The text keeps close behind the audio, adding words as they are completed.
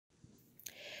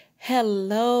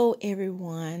Hello,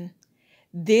 everyone.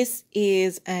 This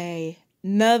is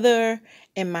another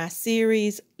in my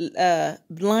series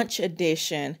lunch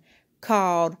edition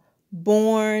called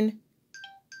Born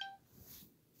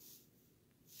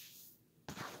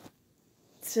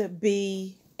to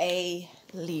be a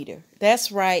Leader.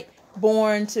 That's right,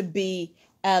 Born to be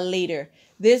a Leader.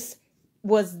 This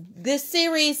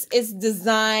series is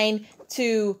designed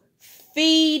to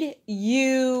feed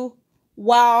you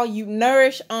while you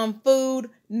nourish on food,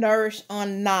 nourish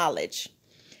on knowledge.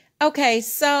 Okay,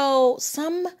 so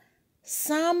some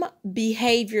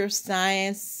behavior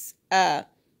science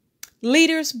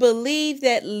leaders believe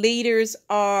that leaders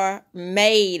are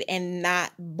made and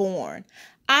not born.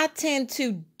 I tend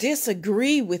to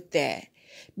disagree with that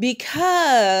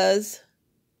because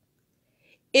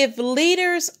if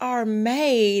leaders are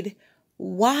made,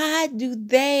 why do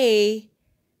they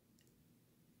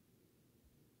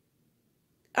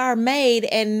are made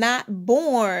and not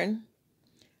born?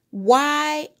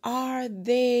 Why are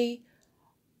they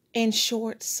in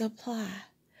short supply?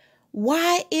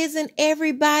 Why isn't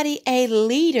everybody a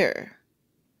leader?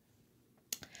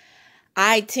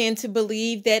 I tend to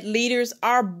believe that leaders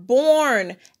are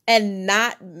born and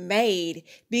not made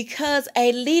because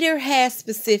a leader has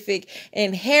specific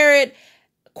inherent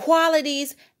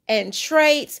qualities and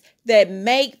traits that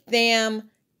make them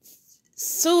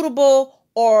suitable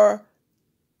or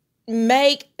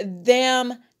make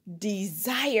them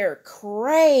desire,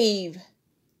 crave,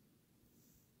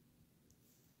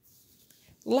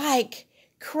 like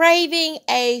craving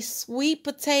a sweet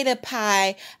potato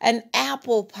pie, an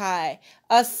apple pie,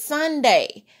 a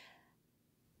sundae.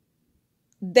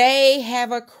 They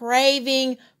have a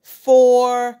craving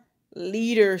for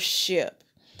leadership.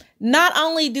 Not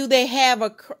only do they have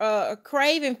a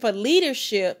craving for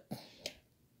leadership,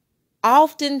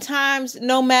 oftentimes,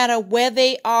 no matter where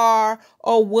they are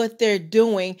or what they're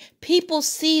doing, people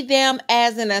see them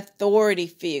as an authority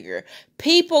figure.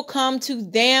 People come to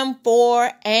them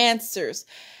for answers.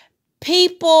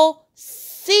 People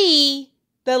see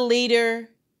the leader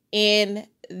in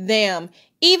them,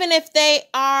 even if they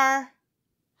are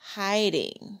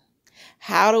hiding.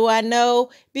 How do I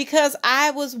know? Because I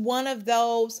was one of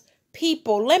those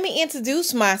people. Let me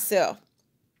introduce myself.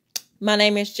 My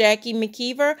name is Jackie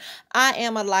McKeever. I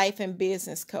am a life and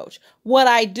business coach. What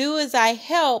I do is I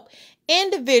help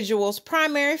individuals,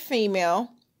 primary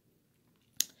female,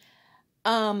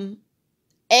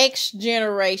 X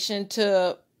generation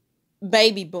to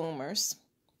baby boomers,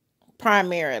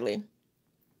 primarily,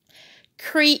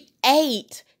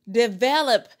 create,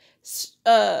 develop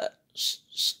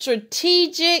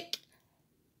strategic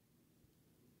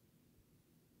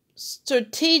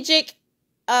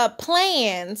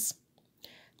plans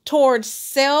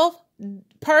towards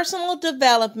personal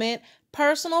development,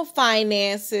 personal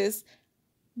finances,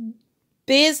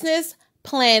 business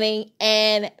planning,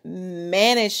 and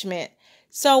management.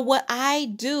 So what I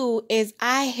do is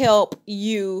I help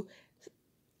you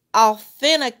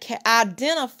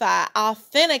identify,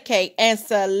 authenticate, and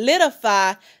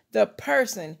solidify the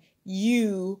person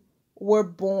you were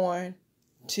born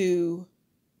to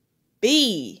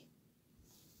be.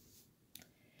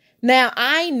 Now,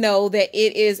 I know that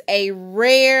it is a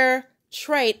rare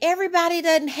trait. Everybody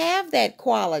doesn't have that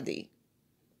quality.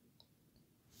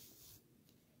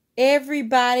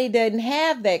 Everybody doesn't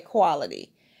have that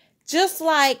quality. Just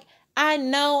like I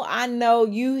know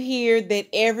you hear that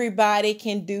everybody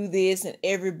can do this and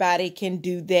everybody can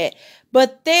do that.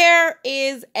 But there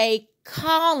is a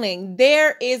calling.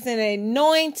 There is an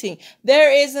anointing.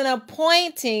 There is an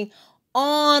appointing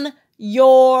on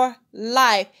your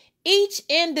life. Each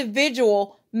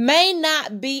individual may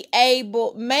not be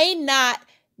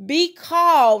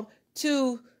called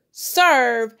to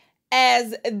serve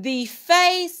as the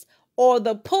face or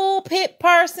the pulpit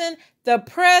person, the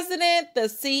president, the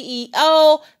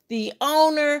CEO, the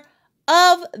owner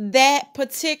of that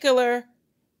particular,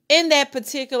 in that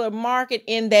particular market,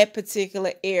 in that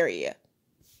particular area.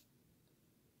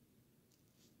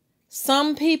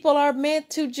 Some people are meant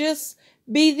to just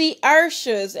be the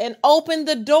ushers and open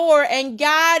the door and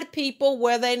guide people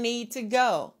where they need to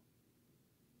go.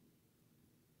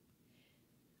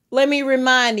 Let me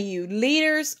remind you,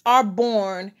 leaders are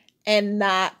born and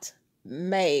not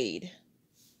made.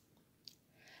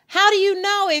 How do you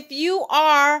know if you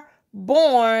are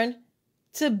born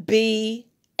to be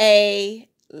a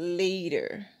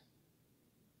leader?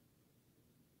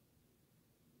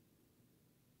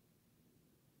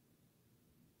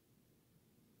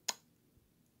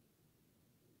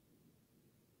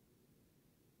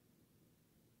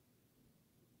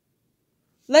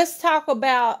 Let's talk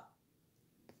about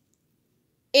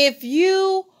if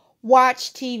you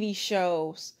watch TV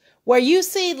shows where you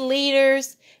see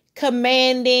leaders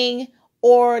commanding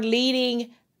or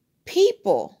leading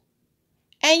people,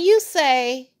 and you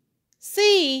see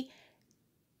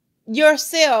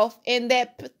yourself in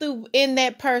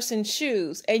that person's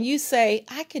shoes, and you say,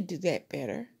 I could do that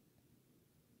better.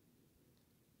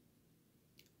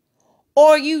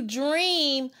 Or you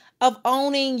dream of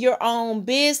owning your own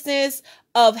business,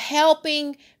 of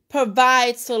helping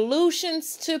provide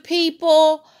solutions to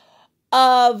people,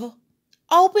 of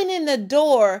opening the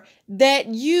door that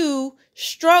you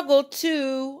struggle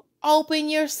to open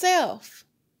yourself.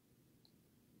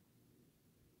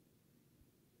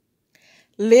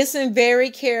 Listen very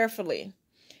carefully.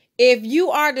 If you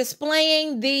are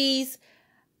displaying these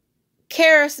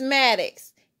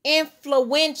charismatics,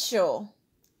 influential,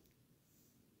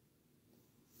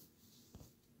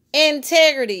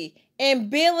 integrity,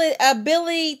 and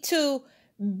ability to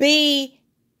be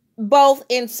both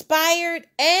inspired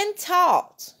and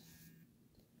taught,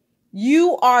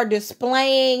 you are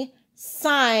displaying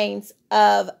signs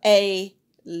of a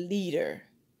leader.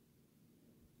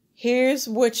 Here's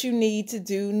what you need to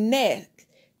do next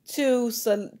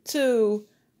to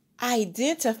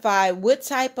identify what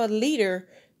type of leader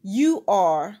you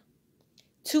are,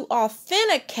 to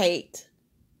authenticate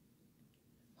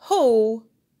who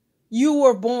you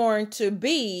were born to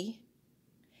be,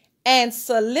 and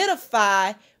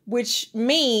solidify, which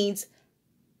means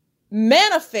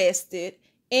manifested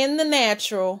in the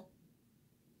natural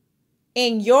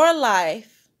in your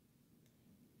life,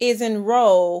 is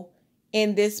enroll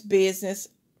in this business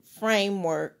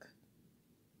framework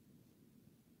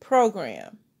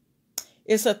program.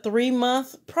 It's a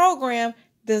 3-month program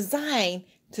designed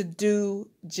to do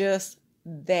just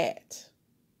that.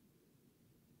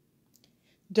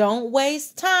 Don't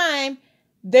waste time.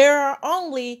 There are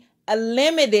only a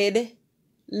limited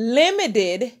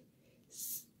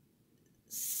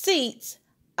seats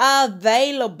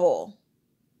available.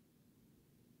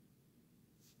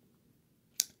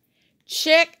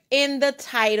 Check in the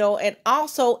title and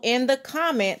also in the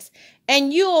comments,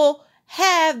 and you'll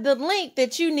have the link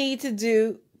that you need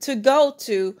to go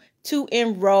to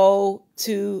enroll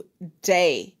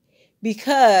today.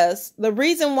 Because the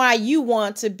reason why you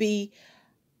want to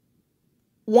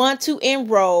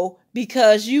enroll,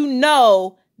 because you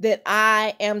know that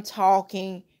I am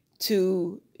talking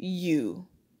to you.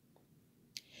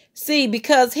 See,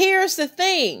 because here's the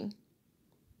thing.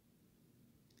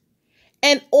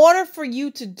 In order for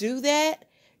you to do that,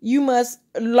 you must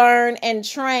learn and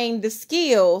train the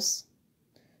skills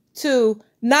to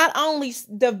not only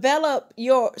develop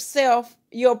yourself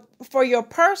for your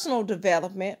personal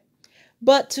development,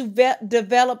 but to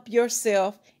develop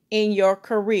yourself in your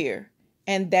career.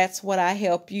 And that's what I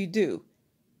help you do.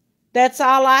 That's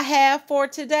all I have for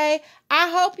today. I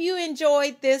hope you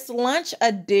enjoyed this lunch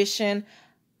edition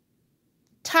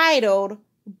titled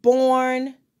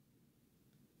Born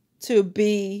to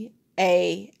Be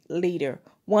a Leader.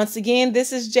 Once again,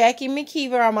 this is Jackie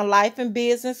McKeever. I'm a life and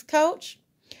business coach.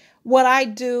 What I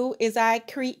do is I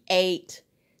create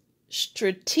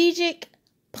strategic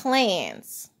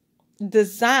plans,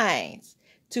 designs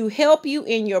to help you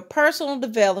in your personal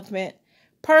development,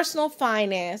 personal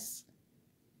finance,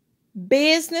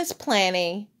 business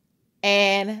planning,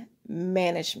 and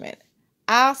management.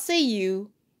 I'll see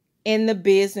you in the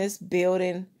business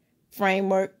building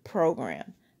framework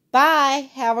program. Bye.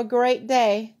 Have a great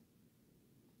day.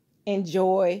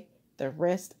 Enjoy the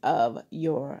rest of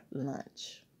your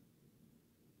lunch.